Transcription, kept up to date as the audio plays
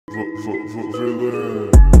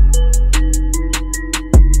villain.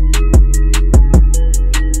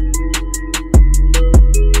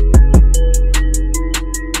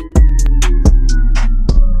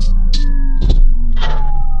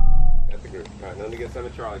 Got the group. Alright, let me get some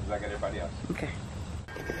of Charlie because I got everybody else. Okay.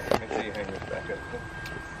 Make sure you hang this back up.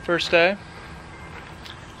 First day,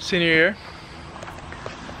 senior year.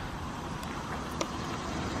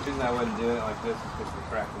 The reason I wasn't doing it like this is because the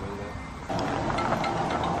crack in there.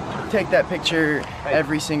 Take that picture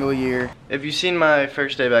every single year. If you've seen my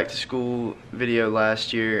first day back to school video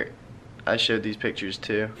last year, I showed these pictures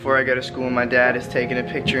too. Before I go to school, my dad is taking a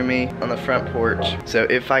picture of me on the front porch. So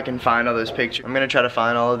if I can find all those pictures, I'm gonna try to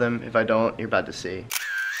find all of them. If I don't, you're about to see.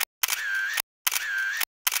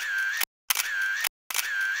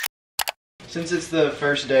 Since it's the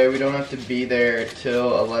first day, we don't have to be there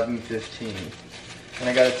till 11:15. And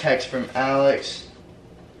I got a text from Alex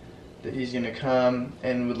that he's gonna come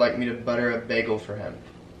and would like me to butter a bagel for him.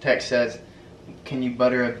 Text says, "Can you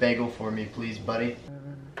butter a bagel for me, please, buddy?"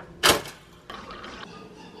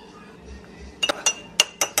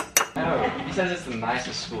 Oh, he says it's the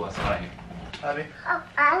nicest school. That's what I hear. Abby, Oh,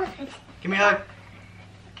 Alex. give me a hug.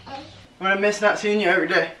 I'm gonna miss not seeing you every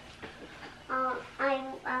day. I'll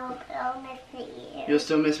miss you. You'll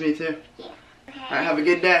still miss me too? Yeah. Okay. Alright, have a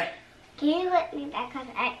good day. Can you let me back on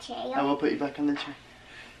that chair? I will put you back on the chair.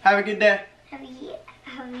 Have a good day. Have you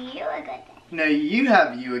a good day? No, you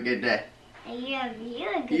have you a good day. You have you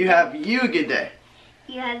a good day. You have you a good day.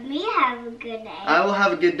 You have me have a good day. I will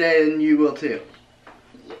have a good day and you will too.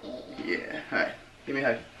 Yeah. Yeah, alright. Give me a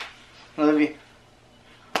hug. I love you.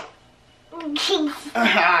 Don't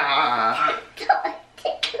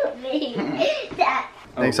tickle me. That.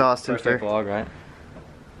 Thanks, Austin, First day for vlog, right?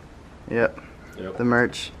 Yep. The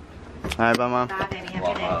merch. Alright, bye, Mom. Bye, baby. Have a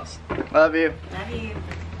good day. Love you. Love you.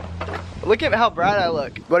 Look at how bright I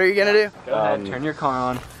look. What are you gonna do? Go ahead, turn your car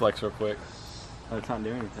on. Flex real quick. Oh, it's not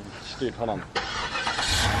doing anything. Dude, hold on.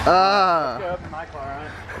 Ah. Go up in my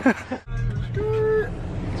car, right?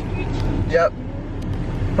 Yep.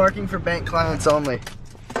 Parking for bank clients only.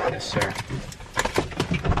 Yes, sir.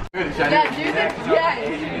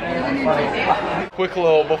 Quick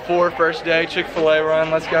little before first day Chick-fil-A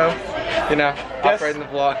run. Let's go. You know, operating the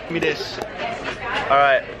vlog. Give me this. All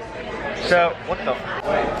right. So What the?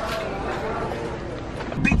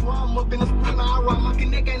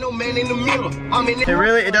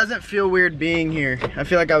 it doesn't feel weird being here. I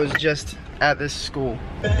feel like I was just at this school.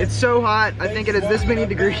 It's so hot. I think it is this many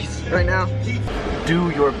degrees right now.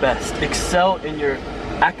 Do your best. Excel in your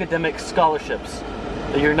academic scholarships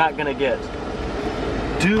that you're not gonna get.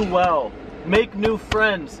 Do well. Make new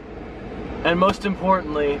friends. And most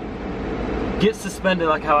importantly, get suspended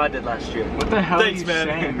like how I did last year. What the hell Thanks, are you man.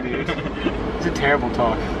 saying, dude? It's a terrible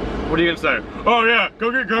talk. What are you gonna say? Oh yeah,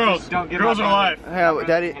 go get girls. Don't get Girls my are life. Yeah,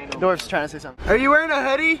 Daddy, Dorf's trying to say something. Are you wearing a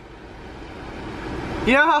hoodie?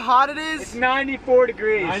 You know how hot it is? It's 94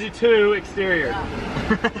 degrees. 92 exterior.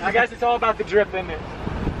 I guess it's all about the drip, isn't it?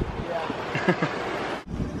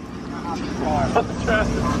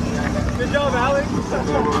 Good job, Alex.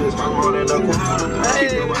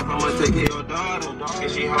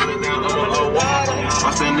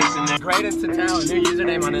 Greatest in town. New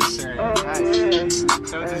username on Instagram.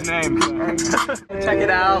 So what's his name? Check it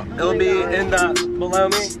out. It'll be in the below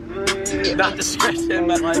me. Not description,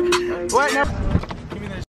 but like. What? No. Give me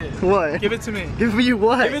that shit. What? Give it to me. Give you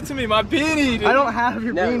what? Give it to me. My beanie, dude. I don't have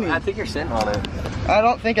your beanie. I think you're sitting on it. I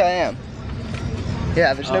don't think I am.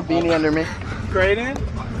 Yeah, there's no beanie under me. Graydon?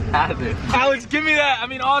 Have it. Alex, give me that. I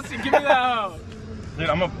mean, Austin, give me that. Dude,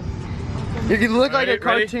 I'm a. You can look like Ready? a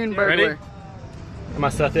cartoon Ready? burglar. Am I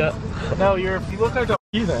stuck yet? No, you look like a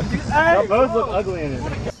heathen. Y'all both look ugly in it.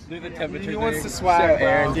 Do the temperature. He wants thing. to swag, Show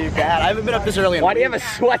Aaron, dude. Bad. I haven't been up this early in Why a do you have week. a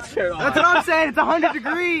sweatshirt on? That's what I'm saying. It's 100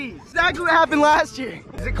 degrees. Exactly what happened last year.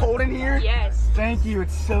 Is it cold in here? Yes. Thank you.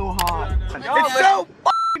 It's so hot. It's so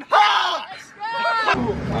fucking hot.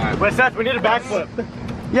 Wait, Seth, we need a backflip.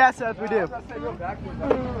 Yeah, Seth, we do.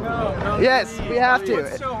 Yes, we have to.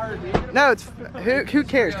 No, it's who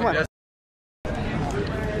cares? Come on.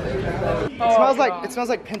 It smells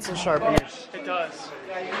like pencil sharpeners. It does.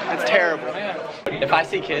 It's terrible. If I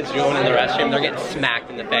see kids drooling in the restroom, they're getting smacked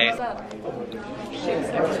in the face.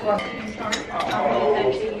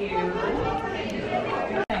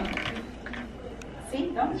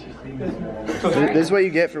 This is what you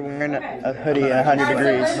get for wearing a hoodie at 100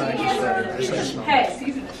 degrees. Hey.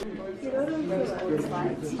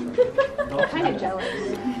 I'm kind of jealous.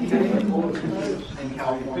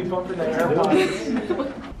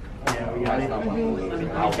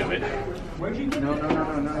 I'll do it.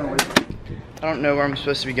 I don't know where I'm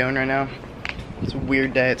supposed to be going right now. It's a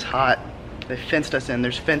weird day, it's hot. They fenced us in,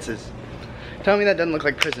 there's fences. Tell me that doesn't look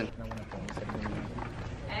like prison.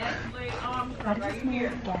 Right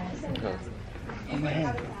here. Oh my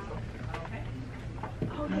hand.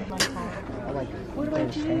 What do I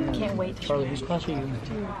do? Can't wait to Charlie, who's class are you in?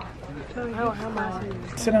 how am I?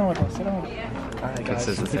 Sit down with us. Sit down. Alright guys,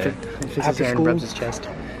 After school, rubs his chest.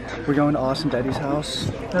 We're going to Austin Daddy's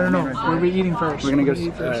house. No. What are we eating first? We're gonna go.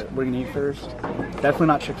 We're gonna eat first. Definitely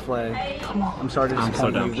not Chick-fil-A. Come on. I'm sorry to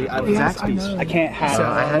disappoint you. Zaxby's. I can't have.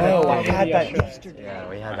 I had that yesterday. Yeah,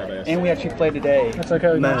 we had that. And we had Chick-fil-A today. That's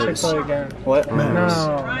okay. We got Chick-fil-A again. What? No.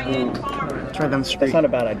 try them straight. That's not a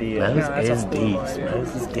bad idea. Moe's is deep.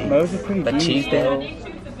 Moe's is deep. Moe's is pretty But deep. cheese though.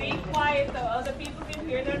 Be quiet so other people can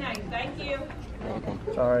hear their names. Thank you.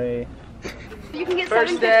 Sorry. You can get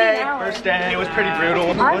First day. It was pretty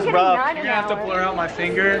brutal. It was rough. You're gonna have to blur out my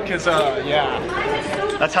finger, cause yeah.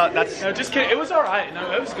 That's how. No, just kidding. It was all right.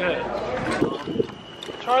 No, it was good.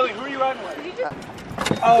 Charlie, who are you riding with?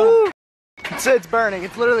 Oh. It's burning.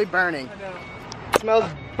 It's literally burning. It smells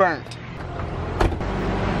burnt.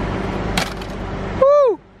 Woo!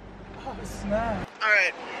 Oh, snap. All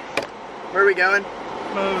right. Where are we going?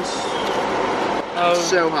 Moe's. It's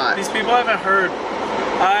so hot. These people haven't heard.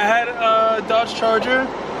 I had a Dodge Charger,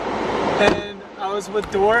 and I was with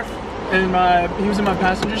Dorf, and he was in my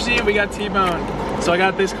passenger seat. We got T-boned, so I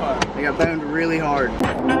got this car. I got boned really hard. It's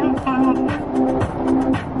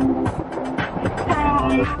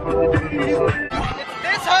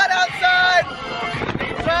this hot outside.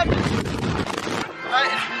 It's a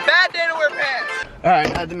bad day to wear pants. All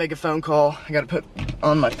right, I had to make a phone call. I got to put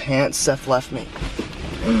on my pants. Seth left me.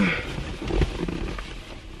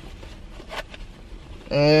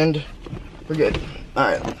 And we're good. All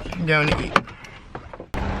right, I'm going to eat.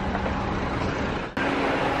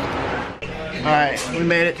 All right, we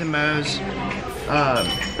made it to Moe's.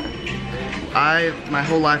 My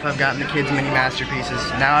whole life I've gotten the kids mini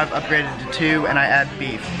masterpieces. Now I've upgraded to 2 and I add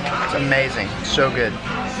beef. It's amazing, so good.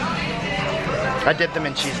 I dip them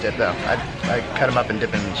in cheese dip though. I cut them up and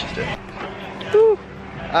dip them in cheese dip. Woo.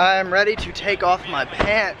 I'm ready to take off my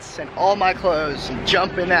pants and all my clothes and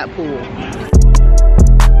jump in that pool.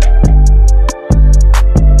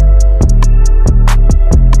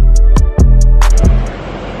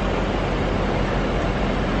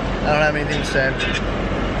 I don't have anything to say.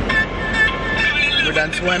 We're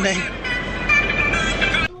done swimming.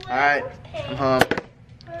 Alright, I'm home.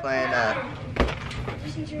 Playing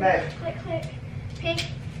May. Click, pink,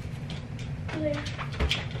 blue.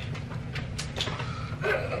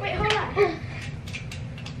 Wait, hold on.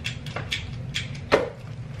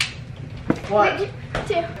 One.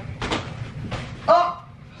 2. Oh!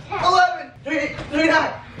 11!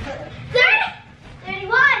 39!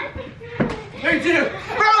 31! 32!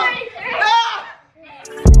 Bro!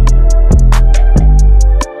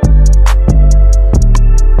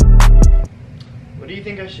 What do you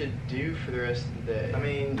think I should do for the rest of the day? I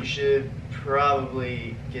mean, you should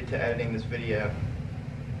probably get to editing this video.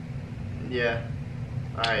 Yeah.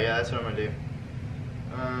 Alright, yeah, that's what I'm gonna do.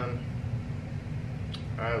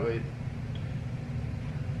 Alright, wait.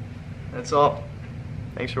 That's all.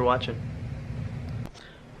 Thanks for watching.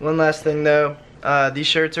 One last thing though, these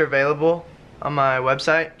shirts are available on my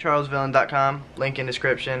website, charlesvillain.com, link in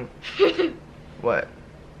description. What?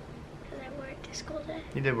 Because I wore it to school today.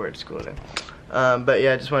 You did wear it to school today. But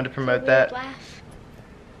yeah, I just wanted to promote that.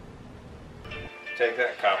 Take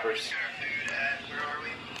that, coppers.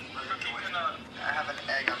 I have an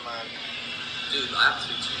egg on mine. Dude, I have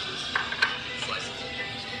 2 cheeses. Slices.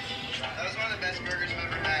 That was one of the best burgers I've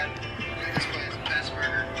ever had. This place, best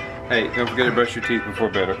burger. Hey, don't forget to brush your teeth before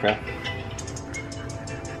bed, okay?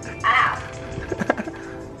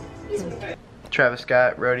 Travis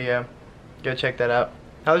Scott, Rodeo. Go check that out.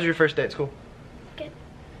 How was your first day at school? Good.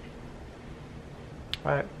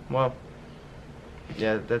 Alright, well,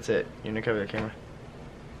 yeah, that's it. You're gonna cover the camera.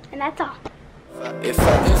 And that's all. If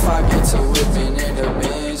I get to whipping in the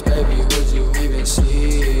Benz, baby, would you even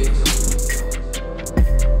see it?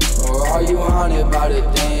 Or are you haunted by the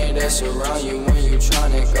thing that's around you when you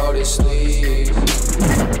tryna go to sleep?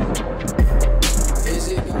 Is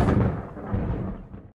it gone?